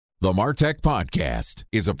The MarTech Podcast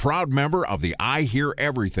is a proud member of the I Hear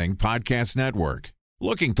Everything Podcast Network.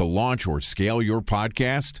 Looking to launch or scale your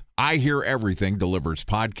podcast? I Hear Everything delivers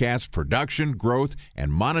podcast production, growth,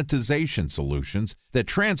 and monetization solutions that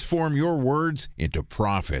transform your words into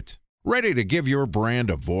profit. Ready to give your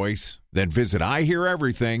brand a voice? Then visit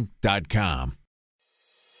iheareverything.com.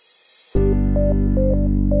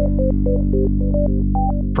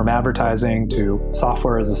 From advertising to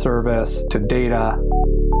software as a service to data.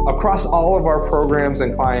 Across all of our programs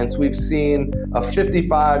and clients, we've seen a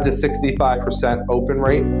 55 to 65% open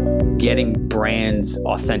rate. Getting brands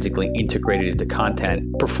authentically integrated into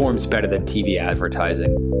content performs better than TV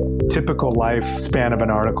advertising. Typical lifespan of an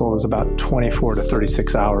article is about 24 to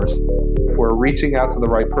 36 hours. If we're reaching out to the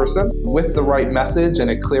right person with the right message and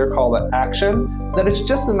a clear call to action, then it's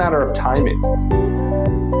just a matter of timing.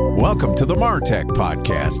 Welcome to the MarTech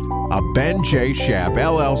Podcast, a Ben J. Schaap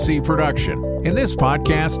LLC production. In this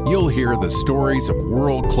podcast, you'll hear the stories of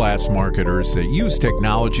world-class marketers that use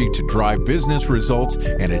technology to drive business results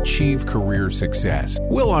and achieve career success.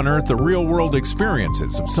 We'll unearth the real-world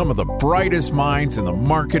experiences of some of the brightest minds in the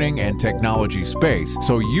marketing and technology space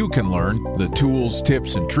so you can learn the tools,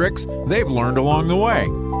 tips, and tricks they've learned along the way.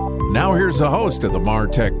 Now here's the host of the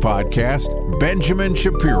MarTech Podcast, Benjamin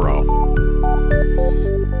Shapiro.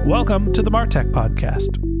 Welcome to the MarTech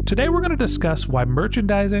Podcast. Today we're going to discuss why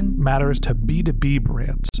merchandising matters to B2B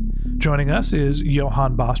brands. Joining us is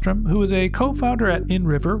Johan Boström, who is a co-founder at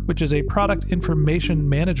inRiver, which is a product information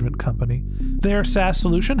management company. Their SaaS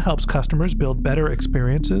solution helps customers build better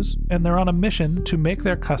experiences, and they're on a mission to make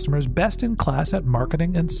their customers best in class at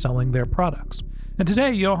marketing and selling their products. And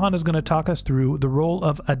today, Johan is going to talk us through the role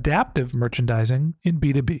of adaptive merchandising in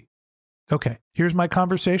B2B. Okay, here's my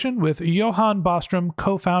conversation with Johan Boström,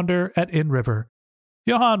 co-founder at inRiver.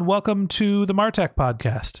 Johan, welcome to the MarTech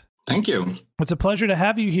Podcast. Thank you. It's a pleasure to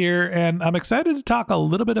have you here, and I'm excited to talk a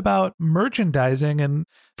little bit about merchandising. And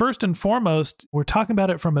first and foremost, we're talking about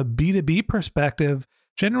it from a B2B perspective.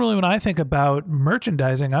 Generally, when I think about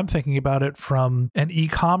merchandising, I'm thinking about it from an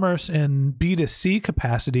e-commerce and B2C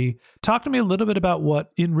capacity. Talk to me a little bit about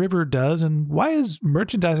what inRiver does, and why is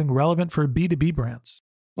merchandising relevant for B2B brands?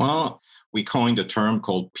 Well, we coined a term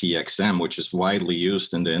called PXM, which is widely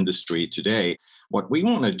used in the industry today. What we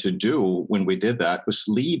wanted to do when we did that was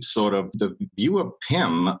leave sort of the view of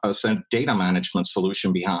PIM as a data management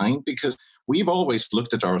solution behind, because we've always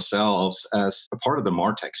looked at ourselves as a part of the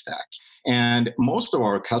MarTech stack. And most of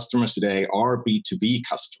our customers today are B2B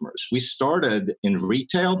customers. We started in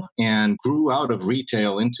retail and grew out of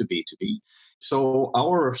retail into B2B. So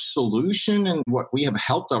our solution and what we have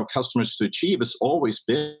helped our customers to achieve has always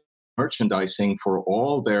been merchandising for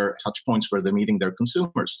all their touch points where they're meeting their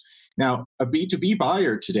consumers. Now, a B2B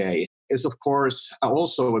buyer today is, of course,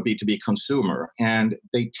 also a B2B consumer, and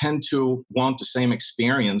they tend to want the same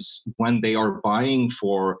experience when they are buying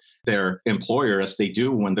for their employer as they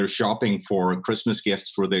do when they're shopping for Christmas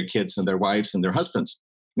gifts for their kids and their wives and their husbands.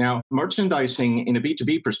 Now, merchandising in a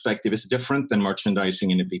B2B perspective is different than merchandising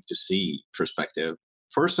in a B2C perspective.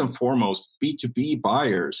 First and foremost, B2B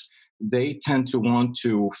buyers, they tend to want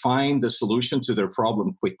to find the solution to their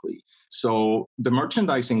problem quickly. So the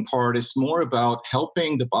merchandising part is more about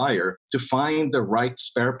helping the buyer to find the right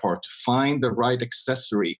spare part, to find the right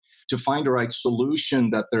accessory, to find the right solution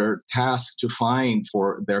that they're tasked to find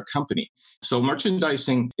for their company. So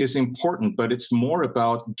merchandising is important, but it's more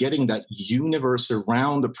about getting that universe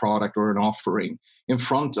around the product or an offering in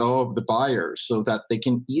front of the buyer so that they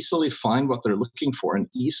can easily find what they're looking for and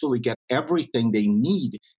easily get everything they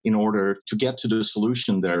need in order to get to the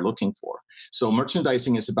solution they're looking for. So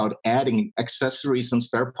merchandising is about adding accessories and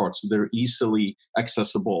spare parts so they're easily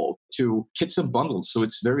accessible to kits and bundles. So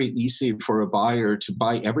it's very easy for a buyer to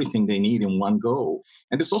buy everything they need in one go.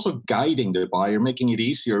 And it's also guiding the buyer, making it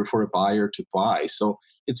easier for a buyer to buy. So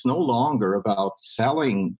it's no longer about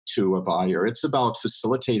selling to a buyer. It's about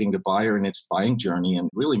facilitating the buyer in its buying journey and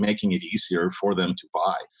really making it easier for them to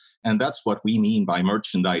buy. And that's what we mean by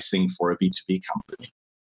merchandising for a B2B company.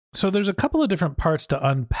 So there's a couple of different parts to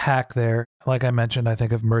unpack there. Like I mentioned, I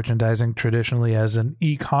think of merchandising traditionally as an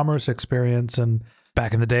e-commerce experience. And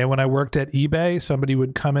back in the day when I worked at eBay, somebody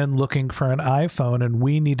would come in looking for an iPhone, and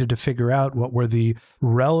we needed to figure out what were the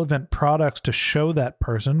relevant products to show that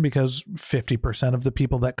person, because 50% of the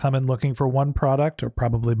people that come in looking for one product, or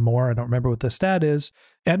probably more, I don't remember what the stat is,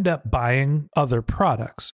 end up buying other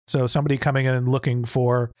products. So somebody coming in and looking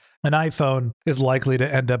for an iPhone is likely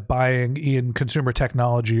to end up buying in consumer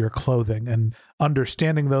technology or clothing. And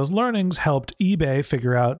understanding those learnings helped eBay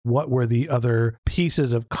figure out what were the other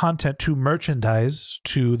pieces of content to merchandise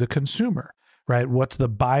to the consumer, right? What's the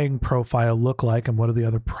buying profile look like, and what are the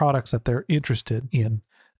other products that they're interested in?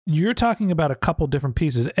 You're talking about a couple different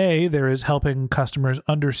pieces. A, there is helping customers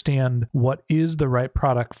understand what is the right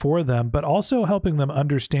product for them, but also helping them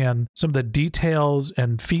understand some of the details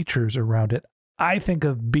and features around it. I think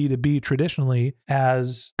of B2B traditionally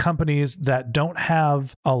as companies that don't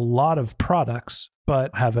have a lot of products,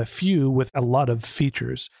 but have a few with a lot of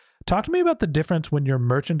features. Talk to me about the difference when you're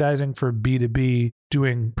merchandising for B2B,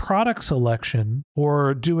 doing product selection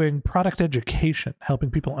or doing product education,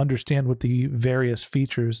 helping people understand what the various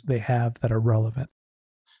features they have that are relevant.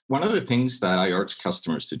 One of the things that I urge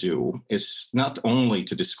customers to do is not only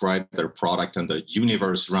to describe their product and the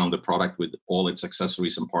universe around the product with all its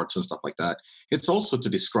accessories and parts and stuff like that. It's also to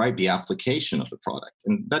describe the application of the product.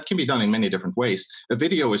 And that can be done in many different ways. A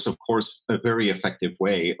video is, of course, a very effective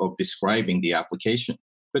way of describing the application.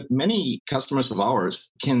 But many customers of ours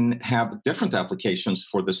can have different applications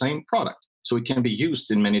for the same product. So it can be used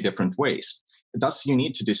in many different ways. Thus, you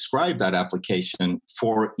need to describe that application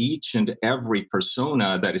for each and every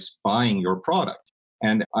persona that is buying your product.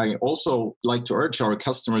 And I also like to urge our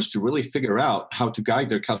customers to really figure out how to guide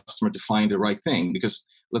their customer to find the right thing. Because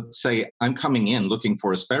let's say I'm coming in looking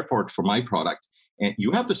for a spare part for my product, and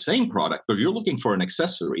you have the same product, but you're looking for an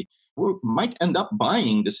accessory. We might end up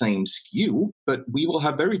buying the same SKU, but we will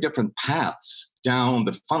have very different paths down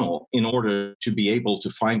the funnel in order to be able to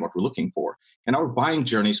find what we're looking for. And our buying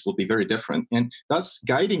journeys will be very different. And thus,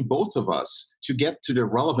 guiding both of us to get to the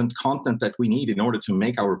relevant content that we need in order to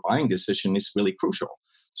make our buying decision is really crucial.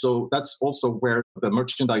 So that's also where the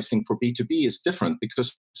merchandising for B2B is different,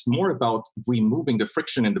 because it's more about removing the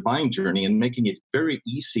friction in the buying journey and making it very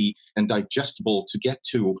easy and digestible to get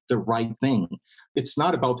to the right thing. It's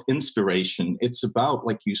not about inspiration. It's about,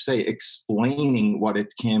 like you say, explaining what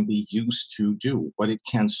it can be used to do, what it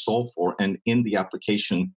can solve for, and in the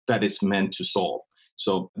application that it's meant to solve.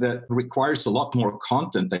 So that requires a lot more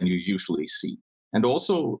content than you usually see. And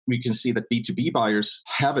also, we can see that B2B buyers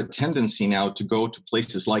have a tendency now to go to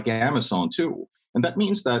places like Amazon too. And that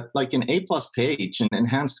means that like an A+ page and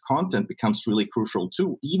enhanced content becomes really crucial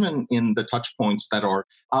too, even in the touch points that are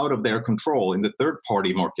out of their control in the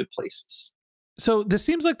third-party marketplaces. So this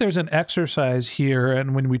seems like there's an exercise here.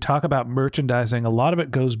 And when we talk about merchandising, a lot of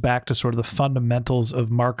it goes back to sort of the fundamentals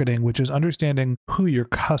of marketing, which is understanding who your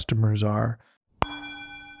customers are.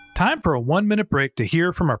 Time for a 1-minute break to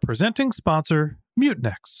hear from our presenting sponsor,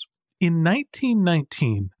 Mutinex. In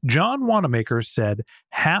 1919, John Wanamaker said,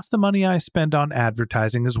 "Half the money I spend on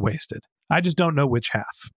advertising is wasted. I just don't know which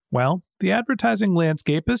half." Well, the advertising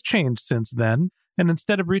landscape has changed since then, and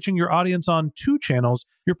instead of reaching your audience on 2 channels,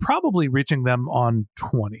 you're probably reaching them on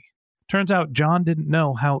 20. Turns out John didn't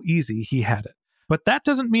know how easy he had it. But that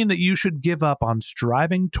doesn't mean that you should give up on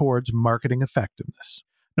striving towards marketing effectiveness.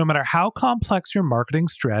 No matter how complex your marketing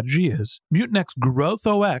strategy is, Mutinex Growth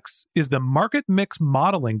OX is the market mix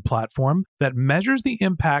modeling platform that measures the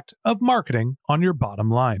impact of marketing on your bottom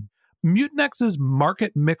line. Mutinex's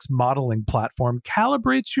market mix modeling platform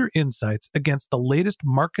calibrates your insights against the latest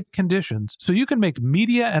market conditions so you can make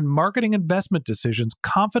media and marketing investment decisions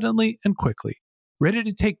confidently and quickly. Ready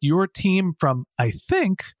to take your team from I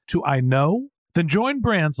think to I know? Then join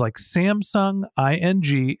brands like Samsung,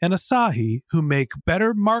 ING, and Asahi who make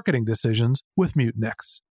better marketing decisions with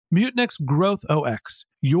Mutinex. Mutinex Growth OX.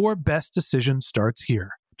 Your best decision starts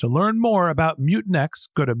here. To learn more about Mutinex,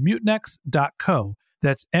 go to mutinex.co.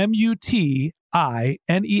 That's MUTINEX.co.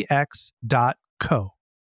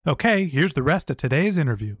 Okay, here's the rest of today's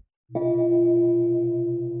interview.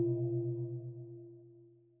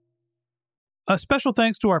 A special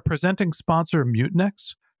thanks to our presenting sponsor,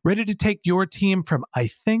 Mutinex. Ready to take your team from I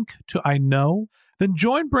think to I know? Then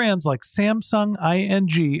join brands like Samsung,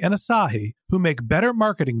 ING, and Asahi who make better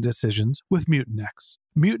marketing decisions with Mutinex.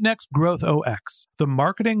 Mutinex Growth OX, the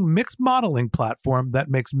marketing mix modeling platform that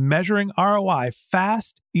makes measuring ROI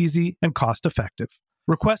fast, easy, and cost-effective.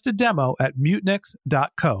 Request a demo at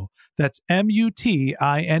mutinex.co. That's MUTINEX.co.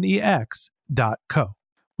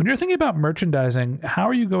 When you're thinking about merchandising, how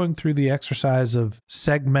are you going through the exercise of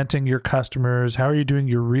segmenting your customers? How are you doing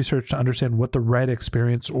your research to understand what the right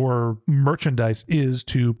experience or merchandise is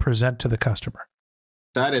to present to the customer?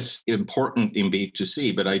 That is important in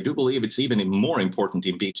B2C, but I do believe it's even more important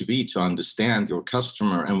in B2B to understand your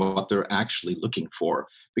customer and what they're actually looking for.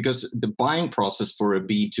 Because the buying process for a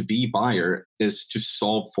B2B buyer is to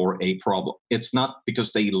solve for a problem. It's not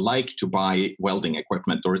because they like to buy welding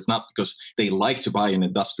equipment, or it's not because they like to buy an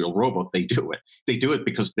industrial robot. They do it. They do it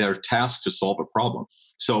because they're tasked to solve a problem.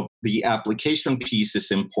 So the application piece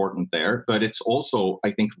is important there, but it's also,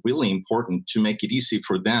 I think, really important to make it easy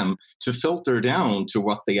for them to filter down to to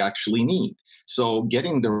what they actually need. So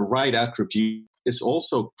getting the right attribute is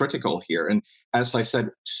also critical here. And as I said,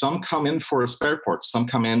 some come in for a spare part, some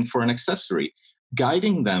come in for an accessory.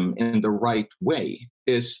 Guiding them in the right way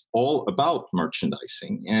is all about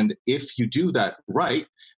merchandising. And if you do that right,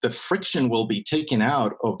 the friction will be taken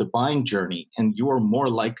out of the buying journey and you are more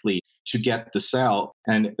likely to get the sale.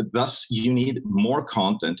 And thus you need more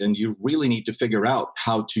content, and you really need to figure out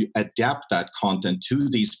how to adapt that content to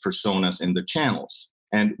these personas in the channels.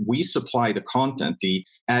 And we supply the content. The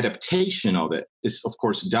adaptation of it is, of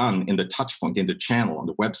course, done in the touch point, in the channel, on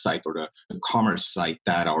the website or the commerce site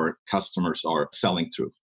that our customers are selling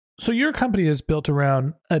through. So your company is built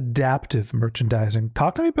around adaptive merchandising.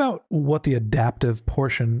 Talk to me about what the adaptive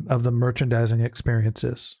portion of the merchandising experience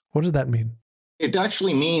is. What does that mean? It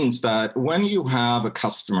actually means that when you have a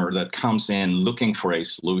customer that comes in looking for a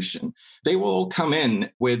solution, they will come in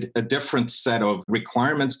with a different set of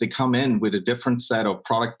requirements. They come in with a different set of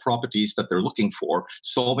product properties that they're looking for,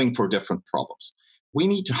 solving for different problems. We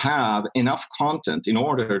need to have enough content in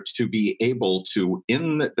order to be able to,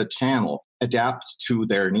 in the channel, adapt to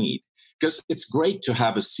their need. Because it's great to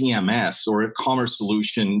have a CMS or a commerce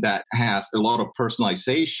solution that has a lot of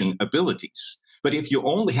personalization abilities. But if you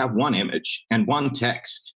only have one image and one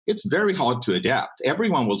text, it's very hard to adapt.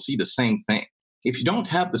 Everyone will see the same thing. If you don't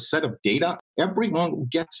have the set of data, everyone will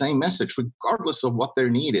get the same message, regardless of what their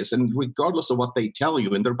need is and regardless of what they tell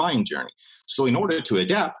you in their buying journey. So in order to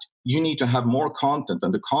adapt, you need to have more content,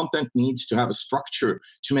 and the content needs to have a structure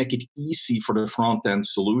to make it easy for the front-end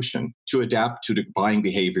solution to adapt to the buying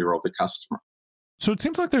behavior of the customer. So it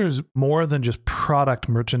seems like there's more than just product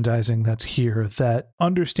merchandising that's here, that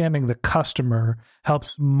understanding the customer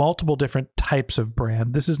helps multiple different types of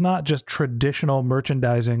brand. This is not just traditional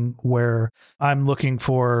merchandising where I'm looking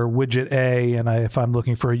for widget A, and if I'm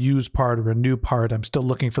looking for a used part or a new part, I'm still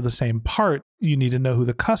looking for the same part. You need to know who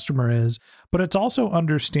the customer is, but it's also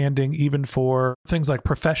understanding even for things like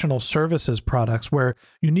professional services products where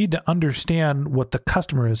you need to understand what the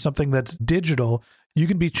customer is, something that's digital. You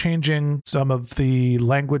can be changing some of the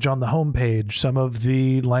language on the homepage, some of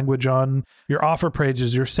the language on your offer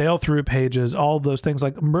pages, your sale through pages, all of those things.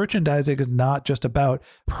 Like merchandising is not just about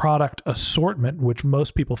product assortment, which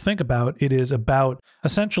most people think about. It is about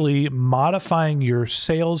essentially modifying your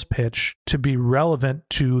sales pitch to be relevant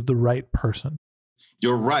to the right person.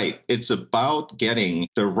 You're right. It's about getting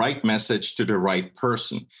the right message to the right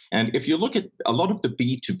person. And if you look at a lot of the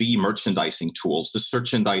B2B merchandising tools, the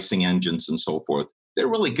merchandising engines and so forth, they're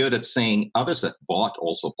really good at saying others that bought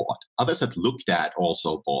also bought, others that looked at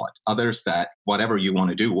also bought, others that whatever you want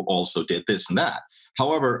to do also did this and that.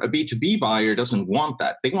 However, a B2B buyer doesn't want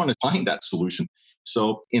that. They want to find that solution.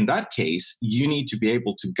 So in that case, you need to be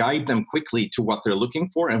able to guide them quickly to what they're looking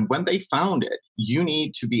for. And when they found it, you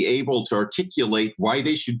need to be able to articulate why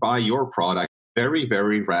they should buy your product very,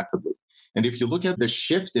 very rapidly. And if you look at the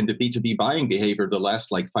shift in the B2B buying behavior the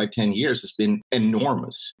last 5-10 years has been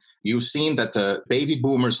enormous. You've seen that the baby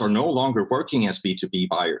boomers are no longer working as B2B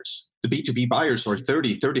buyers. The B2B buyers are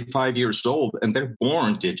 30, 35 years old, and they're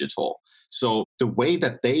born digital. So the way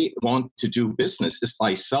that they want to do business is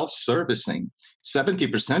by self-servicing.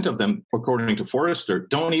 70% of them, according to Forrester,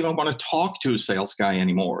 don't even want to talk to a sales guy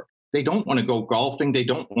anymore. They don't want to go golfing. They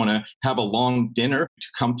don't want to have a long dinner to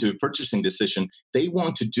come to a purchasing decision. They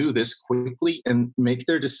want to do this quickly and make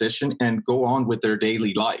their decision and go on with their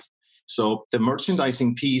daily life. So the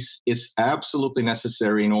merchandising piece is absolutely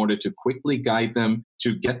necessary in order to quickly guide them,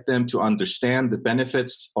 to get them to understand the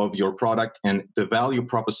benefits of your product and the value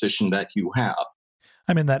proposition that you have.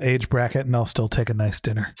 I'm in that age bracket and I'll still take a nice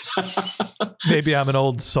dinner. Maybe I'm an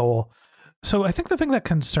old soul. So I think the thing that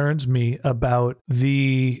concerns me about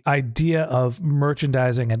the idea of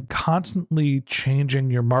merchandising and constantly changing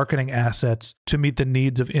your marketing assets to meet the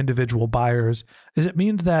needs of individual buyers is it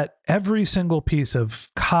means that every single piece of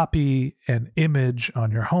copy and image on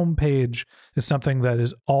your homepage is something that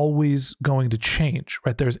is always going to change,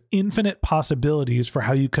 right? There's infinite possibilities for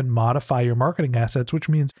how you can modify your marketing assets, which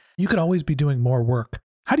means you could always be doing more work.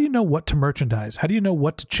 How do you know what to merchandise? How do you know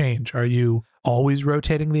what to change? Are you always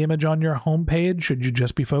rotating the image on your homepage? Should you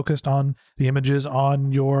just be focused on the images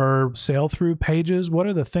on your sale through pages? What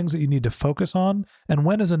are the things that you need to focus on? And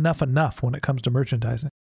when is enough when it comes to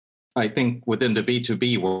merchandising? I think within the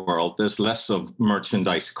B2B world, there's less of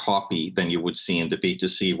merchandise copy than you would see in the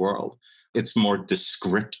B2C world. It's more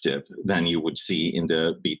descriptive than you would see in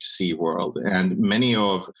the B2C world. And many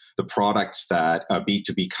of the products that a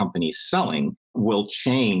B2B company is selling will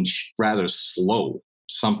change rather slow.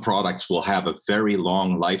 Some products will have a very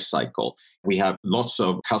long life cycle. We have lots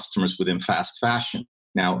of customers within fast fashion.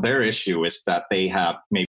 Now, their issue is that they have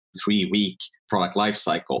maybe 3-week product life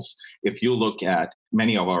cycles. If you look at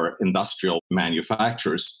many of our industrial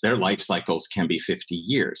manufacturers, their life cycles can be 50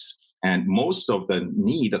 years. And most of the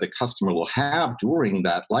need that the customer will have during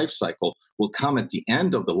that life cycle will come at the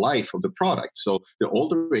end of the life of the product. So the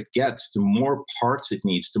older it gets, the more parts it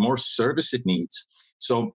needs, the more service it needs.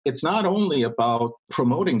 So it's not only about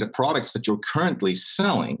promoting the products that you're currently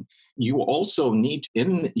selling, you also need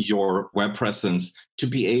in your web presence to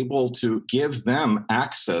be able to give them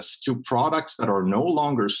access to products that are no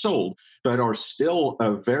longer sold, but are still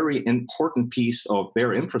a very important piece of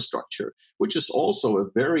their infrastructure, which is also a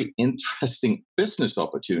very interesting business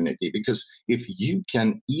opportunity, because if you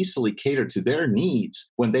can easily cater to their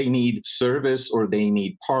needs when they need service or they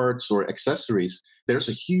need parts or accessories, there's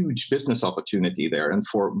a huge business opportunity there. And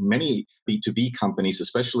for many B2B companies,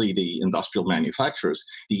 especially the industrial manufacturers,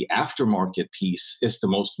 the aftermarket piece is the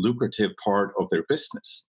most lucrative part of their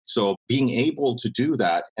business. So being able to do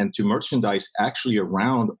that and to merchandise actually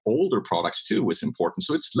around older products too is important.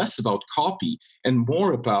 So it's less about copy and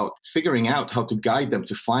more about figuring out how to guide them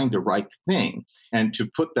to find the right thing and to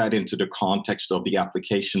put that into the context of the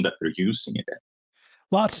application that they're using it in.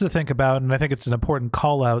 Lots to think about, and I think it's an important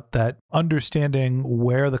call out that understanding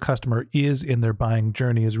where the customer is in their buying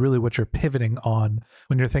journey is really what you're pivoting on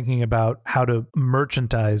when you're thinking about how to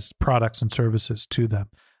merchandise products and services to them.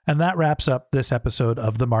 And that wraps up this episode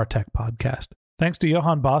of the MarTech Podcast. Thanks to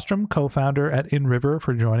Johan Boström, co-founder at inRiver,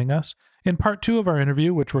 for joining us. In part 2 of our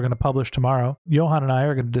interview, which we're going to publish tomorrow, Johan and I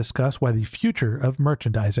are going to discuss why the future of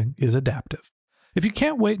merchandising is adaptive. If you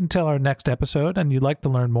can't wait until our next episode and you'd like to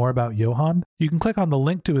learn more about Johan, you can click on the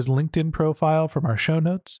link to his LinkedIn profile from our show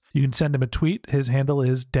notes. You can send him a tweet. His handle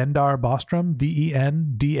is Dendar Boström,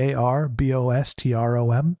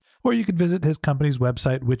 DendarBostrom, or you could visit his company's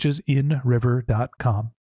website, which is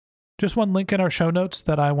inRiver.com. Just one link in our show notes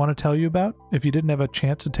that I want to tell you about. If you didn't have a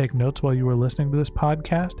chance to take notes while you were listening to this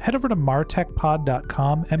podcast, head over to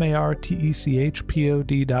martechpod.com,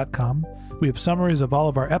 martechpod.com. We have summaries of all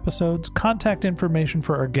of our episodes, contact information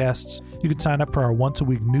for our guests. You can sign up for our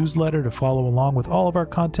once-a-week newsletter to follow along with all of our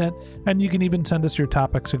content, and you can even send us your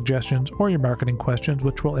topic suggestions or your marketing questions,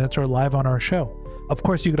 which we'll answer live on our show. Of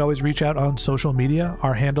course, you could always reach out on social media.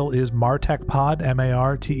 Our handle is martechpod,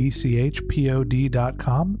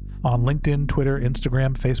 martechpod.com, on LinkedIn, Twitter,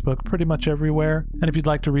 Instagram, Facebook, pretty much everywhere. And if you'd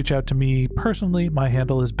like to reach out to me personally, my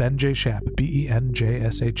handle is Ben J. Shap,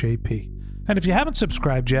 BenJShap. And if you haven't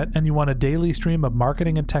subscribed yet and you want a daily stream of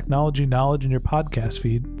marketing and technology knowledge in your podcast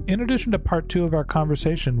feed, in addition to part 2 of our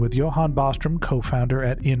conversation with Johan Boström, co-founder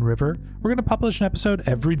at inRiver, we're going to publish an episode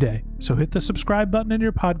every day. So hit the subscribe button in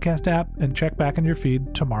your podcast app and check back in your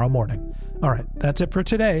feed tomorrow morning. All right, that's it for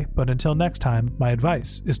today. But until next time, my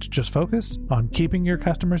advice is to just focus on keeping your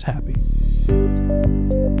customers happy.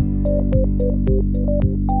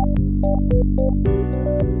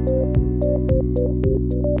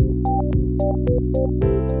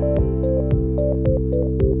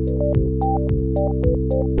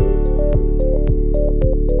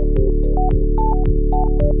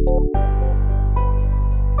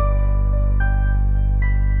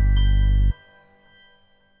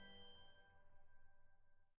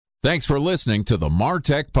 Thanks for listening to the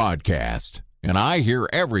MarTech Podcast, an I Hear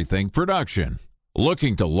Everything production.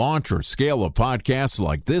 Looking to launch or scale a podcast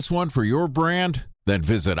like this one for your brand? Then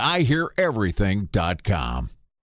visit iHearEverything.com.